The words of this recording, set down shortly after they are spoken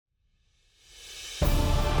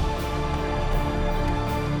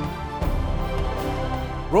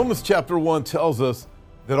Romans chapter 1 tells us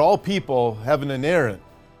that all people have an inerrant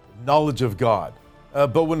knowledge of God.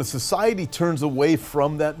 But when a society turns away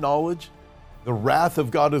from that knowledge, the wrath of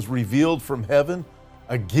God is revealed from heaven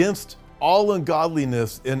against all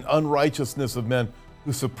ungodliness and unrighteousness of men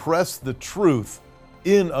who suppress the truth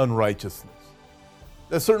in unrighteousness.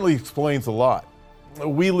 That certainly explains a lot.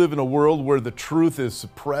 We live in a world where the truth is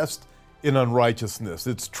suppressed in unrighteousness.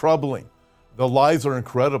 It's troubling. The lies are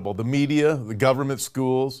incredible. The media, the government,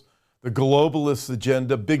 schools, the globalist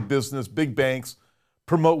agenda, big business, big banks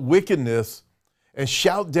promote wickedness and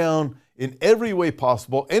shout down in every way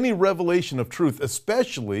possible any revelation of truth,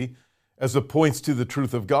 especially as it points to the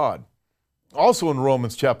truth of God. Also in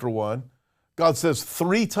Romans chapter 1, God says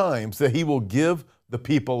 3 times that he will give the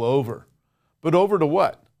people over. But over to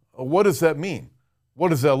what? What does that mean? What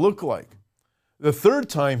does that look like? The 3rd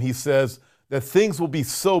time he says that things will be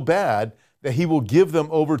so bad that he will give them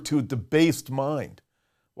over to a debased mind.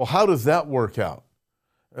 Well, how does that work out?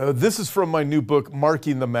 This is from my new book,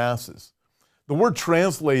 Marking the Masses. The word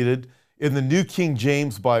translated in the New King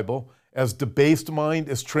James Bible as debased mind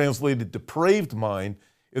is translated depraved mind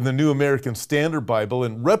in the New American Standard Bible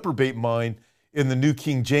and reprobate mind in the New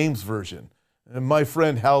King James Version. And my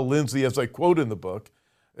friend Hal Lindsey, as I quote in the book,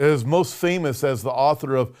 is most famous as the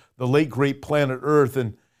author of The Late Great Planet Earth,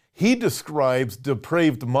 and he describes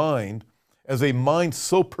depraved mind as a mind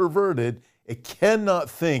so perverted it cannot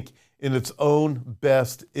think in its own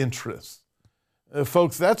best interests.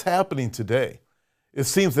 Folks, that's happening today. It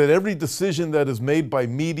seems that every decision that is made by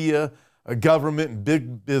media, government, and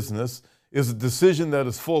big business is a decision that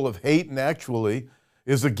is full of hate and actually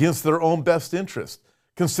is against their own best interest.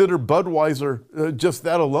 Consider Budweiser just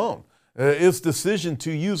that alone. Its decision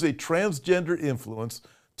to use a transgender influence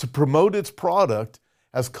to promote its product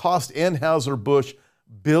has cost Anheuser-Busch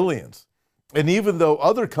billions. And even though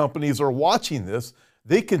other companies are watching this,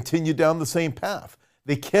 they continue down the same path.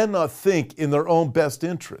 They cannot think in their own best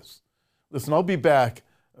interests. Listen, I'll be back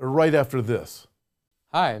right after this.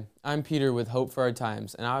 Hi, I'm Peter with Hope for Our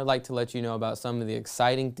Times, and I would like to let you know about some of the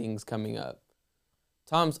exciting things coming up.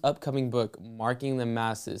 Tom's upcoming book, Marking the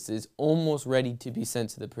Masses, is almost ready to be sent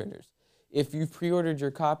to the printers. If you've pre-ordered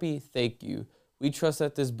your copy, thank you. We trust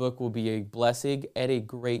that this book will be a blessing and a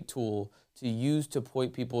great tool to use to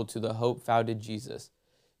point people to the hope-founded Jesus.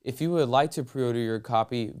 If you would like to pre-order your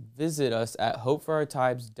copy, visit us at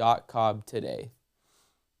hopeforourtimes.com today.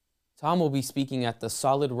 Tom will be speaking at the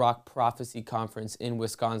Solid Rock Prophecy Conference in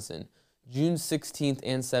Wisconsin, June 16th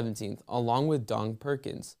and 17th, along with Don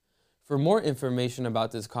Perkins. For more information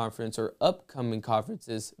about this conference or upcoming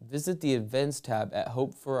conferences, visit the Events tab at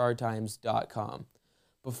hopeforourtimes.com.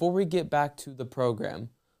 Before we get back to the program,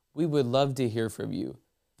 we would love to hear from you.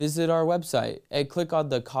 Visit our website and click on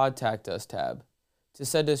the Contact Us tab to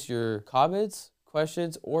send us your comments,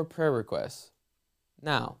 questions, or prayer requests.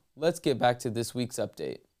 Now, let's get back to this week's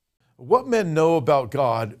update. What men know about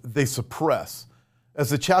God, they suppress. As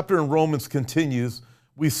the chapter in Romans continues,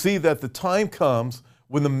 we see that the time comes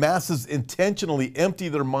when the masses intentionally empty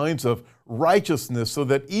their minds of righteousness so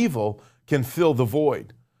that evil can fill the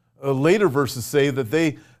void. Later verses say that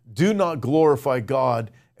they do not glorify God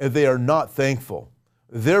and they are not thankful.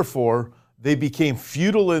 Therefore, they became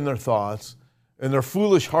futile in their thoughts and their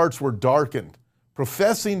foolish hearts were darkened.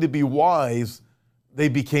 Professing to be wise, they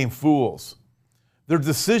became fools. Their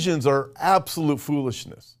decisions are absolute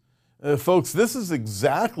foolishness. Folks, this is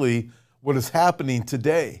exactly what is happening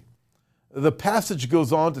today. The passage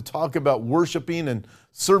goes on to talk about worshiping and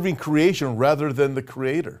serving creation rather than the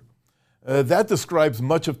Creator. That describes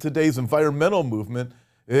much of today's environmental movement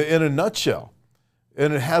in a nutshell,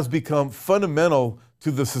 and it has become fundamental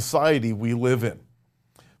to the society we live in.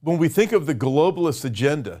 When we think of the globalist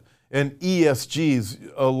agenda and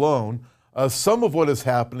ESGs alone, some of what is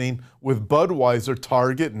happening with Budweiser,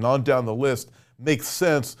 Target, and on down the list makes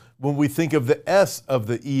sense when we think of the S of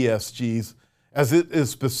the ESGs, as it is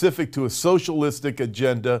specific to a socialistic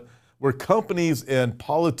agenda where companies and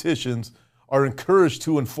politicians are encouraged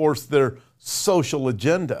to enforce their social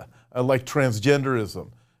agenda, like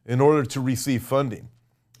transgenderism, in order to receive funding.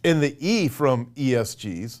 And the E from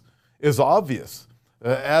ESGs is obvious.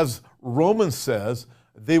 As Romans says,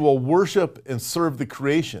 they will worship and serve the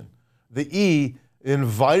creation. The E,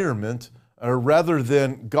 environment, rather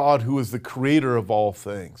than God who is the creator of all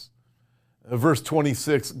things. Verse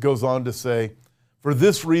 26 goes on to say, for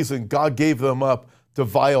this reason, God gave them up to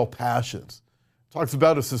vile passions. Talks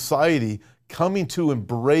about a society coming to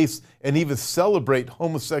embrace and even celebrate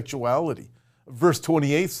homosexuality. Verse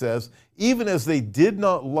 28 says, even as they did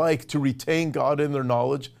not like to retain God in their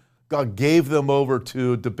knowledge, God gave them over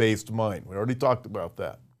to a debased mind. We already talked about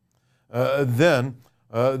that. Then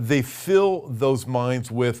They fill those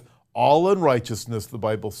minds with all unrighteousness, the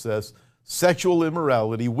Bible says, sexual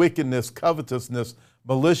immorality, wickedness, covetousness,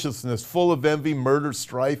 maliciousness, full of envy, murder,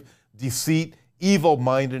 strife, deceit,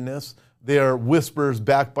 evil-mindedness. They are whisperers,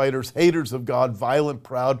 backbiters, haters of God, violent,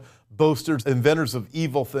 proud, boasters, inventors of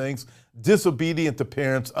evil things, disobedient to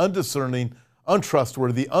parents, undiscerning,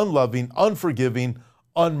 untrustworthy, unloving, unforgiving,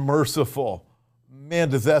 unmerciful. Man,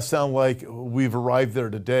 does that sound like we've arrived there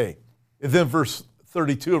today? And then verse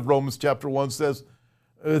 32 of Romans chapter 1 says,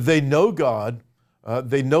 they know God,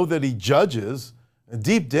 they know that He judges, and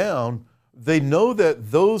deep down, they know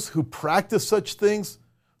that those who practice such things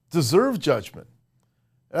deserve judgment.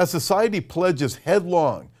 As society pledges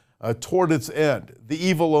headlong toward its end, the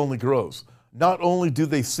evil only grows. Not only do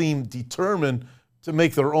they seem determined to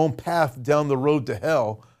make their own path down the road to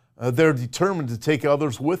hell, they're determined to take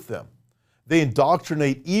others with them. They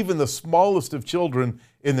indoctrinate even the smallest of children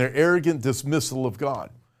in their arrogant dismissal of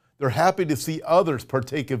God. They're happy to see others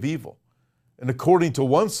partake of evil. And according to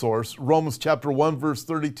one source, Romans chapter 1, verse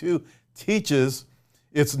 32 teaches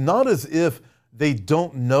it's not as if they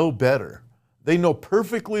don't know better. They know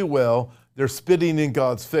perfectly well they're spitting in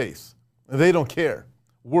God's face, and they don't care.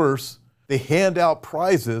 Worse, they hand out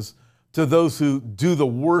prizes to those who do the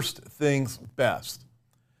worst things best.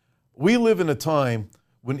 We live in a time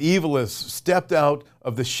when evil has stepped out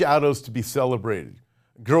of the shadows to be celebrated.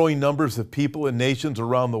 Growing numbers of people and nations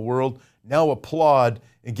around the world now applaud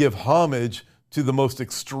and give homage to the most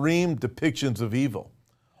extreme depictions of evil.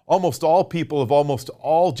 Almost all people of almost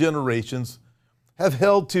all generations have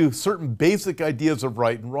held to certain basic ideas of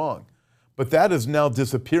right and wrong, but that is now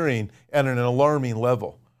disappearing at an alarming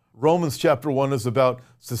level. Romans chapter 1 is about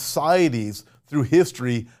societies through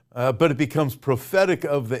history, but it becomes prophetic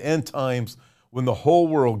of the end times when the whole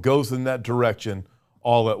world goes in that direction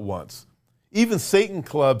all at once. Even Satan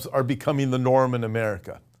clubs are becoming the norm in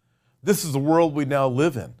America. This is the world we now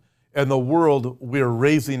live in, and the world we are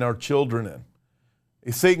raising our children in.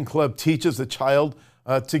 A Satan club teaches a child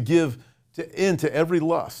to give in to every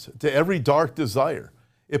lust, to every dark desire.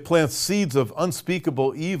 It plants seeds of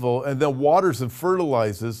unspeakable evil and then waters and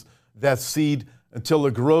fertilizes that seed until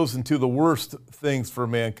it grows into the worst things for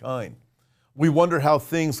mankind. We wonder how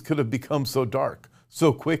things could have become so dark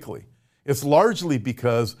so quickly. It's largely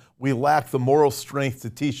because we lack the moral strength to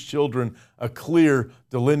teach children a clear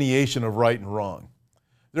delineation of right and wrong.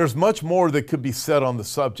 There's much more that could be said on the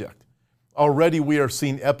subject. Already we are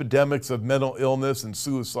seeing epidemics of mental illness and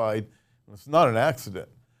suicide. It's not an accident.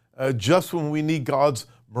 Just when we need God's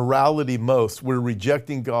morality most, we're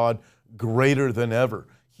rejecting God greater than ever.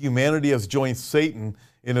 Humanity has joined Satan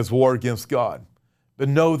in his war against God. But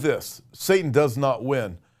know this, Satan does not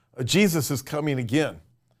win. Jesus is coming again.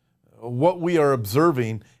 What we are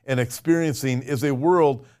observing and experiencing is a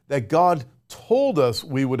world that God told us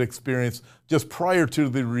we would experience just prior to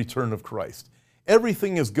the return of Christ.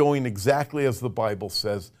 Everything is going exactly as the Bible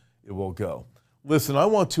says it will go. Listen, I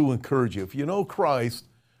want to encourage you. If you know Christ,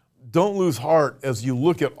 don't lose heart as you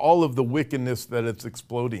look at all of the wickedness that it's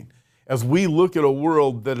exploding. As we look at a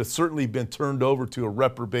world that has certainly been turned over to a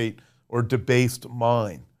reprobate or debased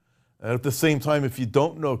mind. And at the same time, if you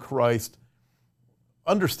don't know Christ,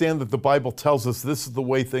 understand that the Bible tells us this is the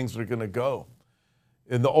way things are going to go.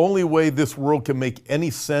 And the only way this world can make any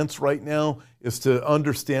sense right now is to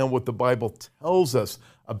understand what the Bible tells us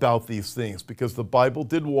about these things, because the Bible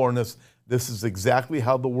did warn us this is exactly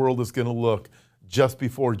how the world is going to look just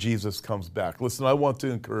before Jesus comes back. Listen, I want to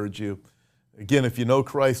encourage you. Again, if you know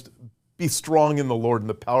Christ, be strong in the Lord and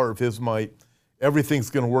the power of His might. Everything's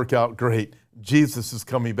going to work out great. Jesus is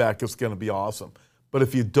coming back. It's going to be awesome. But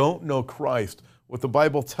if you don't know Christ, what the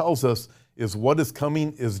Bible tells us is what is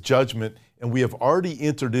coming is judgment, and we have already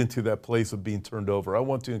entered into that place of being turned over. I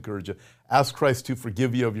want to encourage you. Ask Christ to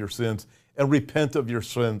forgive you of your sins and repent of your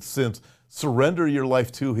sins. Surrender your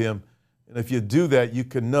life to Him. And if you do that, you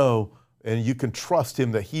can know and you can trust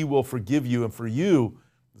Him that He will forgive you. And for you,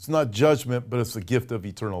 it's not judgment, but it's the gift of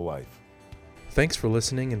eternal life. Thanks for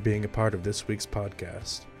listening and being a part of this week's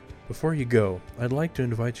podcast. Before you go, I'd like to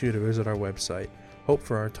invite you to visit our website,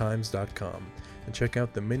 hopeforourtimes.com, and check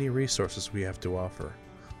out the many resources we have to offer.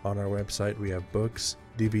 On our website, we have books,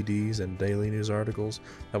 DVDs, and daily news articles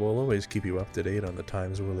that will always keep you up to date on the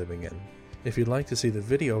times we're living in. If you'd like to see the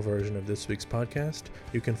video version of this week's podcast,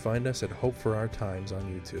 you can find us at Hope for Our Times on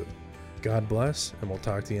YouTube. God bless, and we'll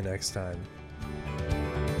talk to you next time.